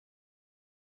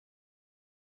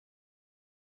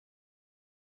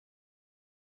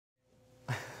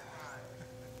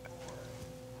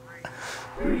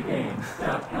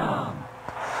pregame.com.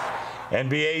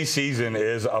 NBA season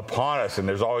is upon us, and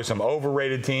there's always some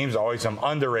overrated teams, always some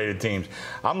underrated teams.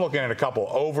 I'm looking at a couple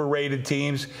overrated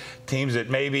teams that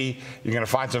maybe you're going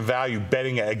to find some value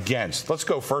betting against. Let's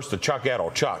go first to Chuck Edel.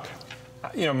 Chuck.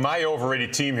 You know, my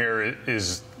overrated team here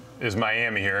is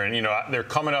Miami here, and, you know, they're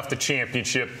coming off the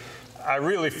championship. I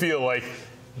really feel like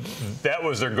that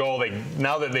was their goal.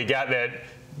 Now that they got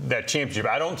that championship,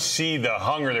 I don't see the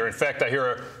hunger there. In fact, I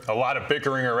hear a lot of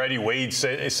bickering already. Wade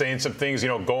saying some things, you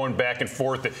know, going back and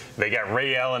forth. They got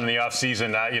Ray Allen in the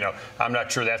offseason. You know, I'm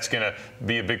not sure that's going to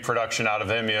be a big production out of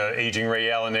him, you know, aging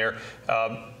Ray Allen there.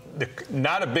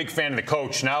 Not a big fan of the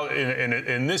coach. Now,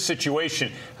 in this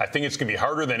situation, I think it's going to be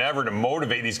harder than ever to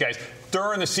motivate these guys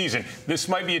during the season. This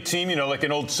might be a team, you know, like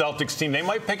an old Celtics team. They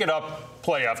might pick it up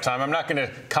playoff time. I'm not going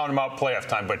to count them out playoff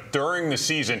time, but during the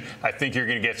season, I think you're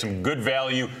going to get some good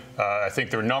value. I think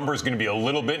their number is going to be a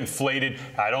little bit inflated.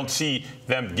 I don't see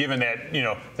them giving that, you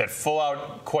know, that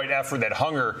full-out quite effort. That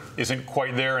hunger isn't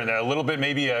quite there, and a little bit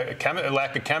maybe a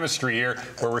lack of chemistry here,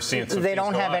 where we're seeing some. They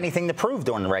don't have anything to prove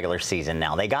during the regular season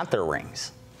now. They got their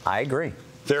rings. I agree.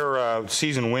 Their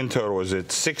season win total is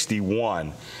at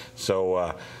 61.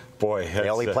 So. Boy, they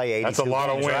only play 82 that's a lot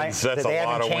games, of wins. Right? That's they a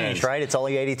lot haven't of changed, wins, right? It's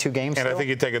only 82 games. And still? I think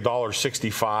you take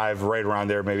 $1.65 right around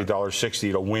there, maybe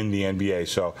 $1.60 to win the NBA.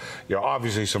 So, you know,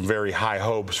 obviously some very high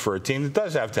hopes for a team that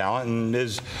does have talent and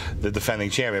is the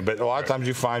defending champion. But a lot of times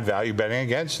you find value betting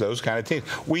against those kind of teams.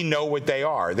 We know what they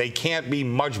are. They can't be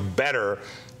much better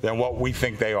than what we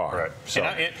think they are. Right. So.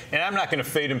 And I'm not going to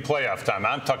fade in playoff time.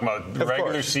 I'm talking about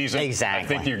regular season. Exactly. I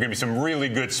think you're going to be some really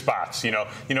good spots. You know,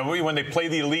 when they play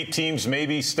the elite teams,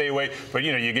 maybe stay away. But,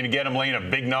 you know, you're going to get them laying a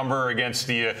big number against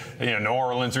the New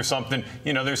Orleans or something.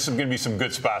 You know, there's going to be some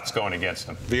good spots going against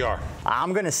them. VR.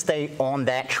 I'm going to stay on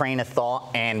that train of thought.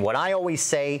 And what I always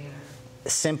say,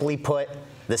 simply put,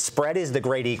 the spread is the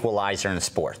great equalizer in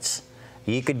sports.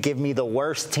 You could give me the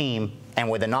worst team, and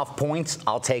with enough points,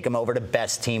 I'll take them over the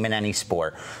best team in any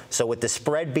sport. So with the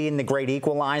spread being the great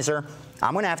equalizer,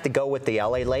 I'm going to have to go with the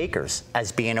LA Lakers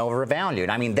as being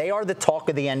overvalued. I mean, they are the talk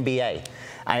of the NBA.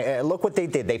 Look what they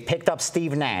did. They picked up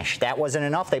Steve Nash. That wasn't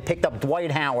enough. They picked up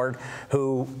Dwight Howard,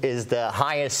 who is the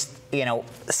highest, you know,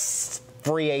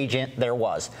 free agent there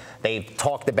was. They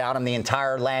talked about him the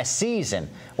entire last season,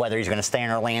 whether he's going to stay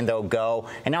in Orlando, go,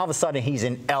 and all of a sudden he's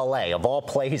in L.A., of all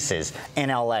places,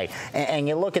 in L.A. And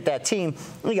you look at that team,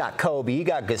 you got Kobe, you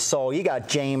got Gasol, you got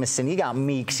Jameson, you got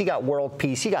Meeks, you got World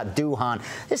Peace, you got Duhan.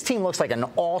 This team looks like an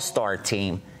all-star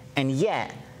team, and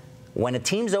yet when a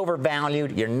team's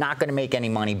overvalued, you're not going to make any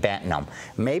money betting them.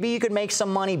 Maybe you could make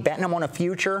some money betting them on a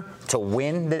future to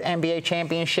win the NBA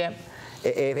championship.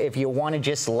 If you want to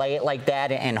just lay it like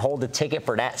that and hold the ticket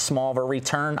for that small of a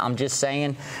return, I'm just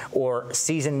saying, or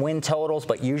season win totals,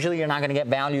 but usually you're not going to get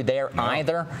value there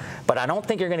either. But I don't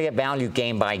think you're going to get value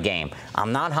game by game.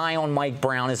 I'm not high on Mike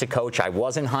Brown as a coach. I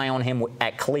wasn't high on him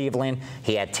at Cleveland.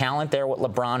 He had talent there with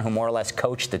LeBron, who more or less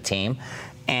coached the team,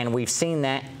 and we've seen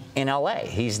that in LA.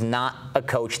 He's not a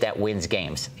coach that wins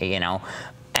games, you know.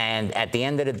 And at the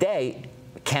end of the day,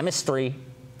 chemistry,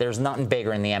 there's nothing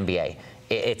bigger in the NBA.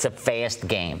 It's a fast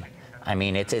game. I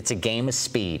mean, it's a game of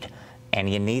speed, and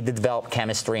you need to develop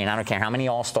chemistry, and I don't care how many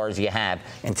all-stars you have,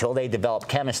 until they develop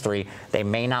chemistry, they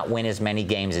may not win as many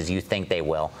games as you think they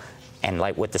will. And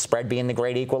like with the spread being the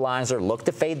great equalizer, look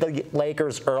to fade the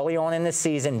Lakers early on in the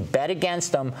season, bet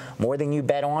against them more than you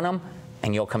bet on them,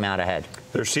 and you'll come out ahead.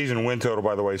 Their season win total,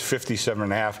 by the way, is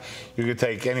 57.5. You could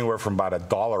take anywhere from about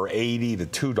 $1.80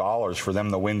 to $2 for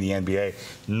them to win the NBA.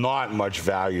 Not much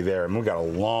value there. And we've got a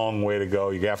long way to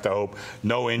go. You have to hope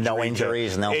no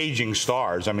injuries, no aging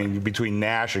stars. I mean, between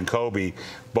Nash and Kobe,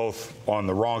 both on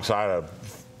the wrong side of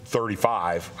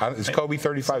 35. Is Kobe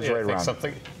 35? Yeah, Right around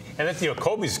something. And that's, you know,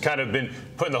 Kobe's kind of been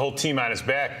putting the whole team on his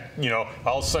back. You know,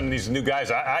 all of a sudden these new guys.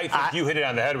 I think you hit it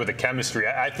on the head with the chemistry.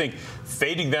 I think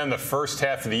fading them the first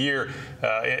half of the year,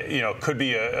 you know, could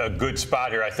be a good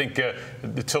spot here. I think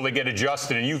until they get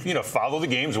adjusted and you know, follow the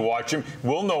games, watch them.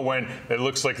 We'll know when it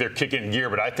looks like they're kicking in gear,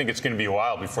 but I think it's going to be a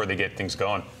while before they get things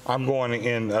going. I'm going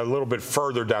in a little bit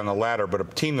further down the ladder, but a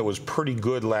team that was pretty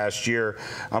good last year.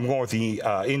 I'm going with the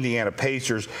Indiana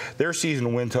Pacers. Their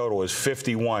season win total is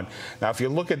 51. Now, if you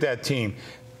look at that team,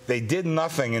 they did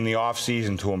nothing in the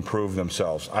offseason to improve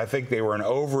themselves. I think they were an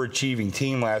overachieving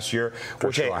team last year,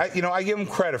 which, hey, I give them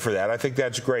credit for that. I think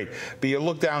that's great. But you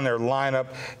look down their lineup,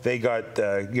 they got,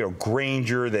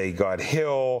 Granger, they got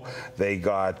Hill, they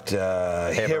got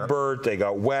Hibbert, they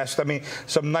got West. I mean,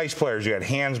 some nice players. You got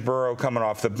Hansborough coming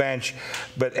off the bench.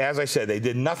 But as I said, they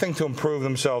did nothing to improve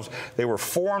themselves. They were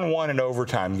 4-1 in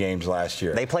overtime games last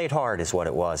year. They played hard is what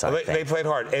it was, I think. They played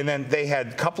hard. And then they had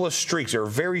a couple of streaks. They were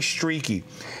very streaky.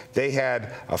 They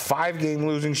had a 5-game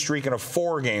losing streak and a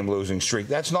 4-game losing streak.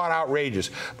 That's not outrageous.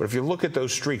 But if you look at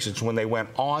those streaks, it's when they went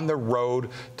on the road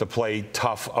to play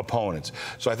tough opponents.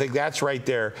 So I think that's right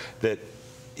there that,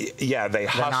 yeah, they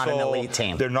hustle. They're not an elite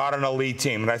team. They're not an elite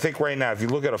team. And I think right now, if you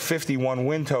look at a 51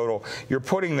 win total, you're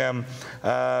putting them,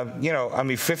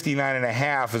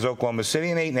 59.5 is Oklahoma City,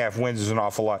 and 8.5 wins is an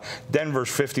awful lot. Denver's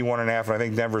 51.5, and I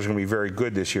think Denver's going to be very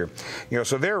good this year.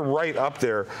 So they're right up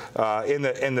there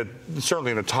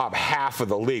certainly in the top half of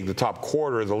the league, the top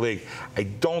quarter of the league. I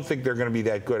don't think they're going to be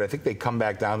that good. I think they come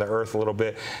back down to earth a little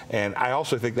bit, and I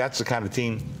also think that's the kind of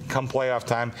team, come playoff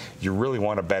time, you really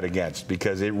want to bet against,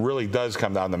 because it really does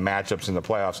come down to matchups in the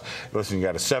playoffs. Listen, you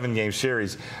got a 7-game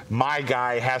series. My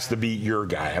guy has to beat your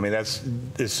guy. I mean, that's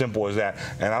as simple as that.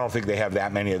 And I don't think they have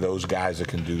that many of those guys that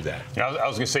can do that. I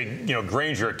was going to say,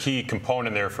 Granger, a key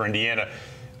component there for Indiana.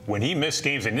 When he missed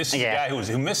games, and this is a guy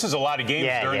who misses a lot of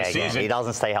games during the season. He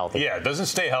doesn't stay healthy. Yeah, doesn't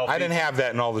stay healthy. I didn't have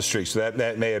that in all the streaks, so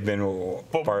that may have been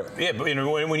part. Yeah, but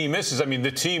when he misses, I mean,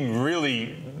 the team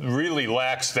really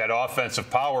lacks that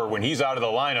offensive power. When he's out of the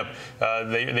lineup,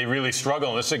 they really struggle,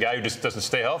 and this is a guy who just doesn't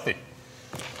stay healthy.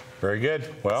 Very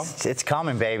good. Well, it's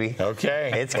coming, baby.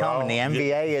 Okay. It's coming. The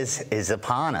NBA is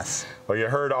upon us. Well, you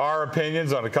heard our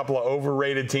opinions on a couple of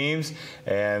overrated teams,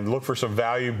 and look for some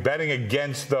value betting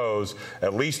against those,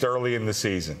 at least early in the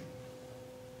season.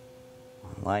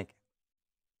 Like.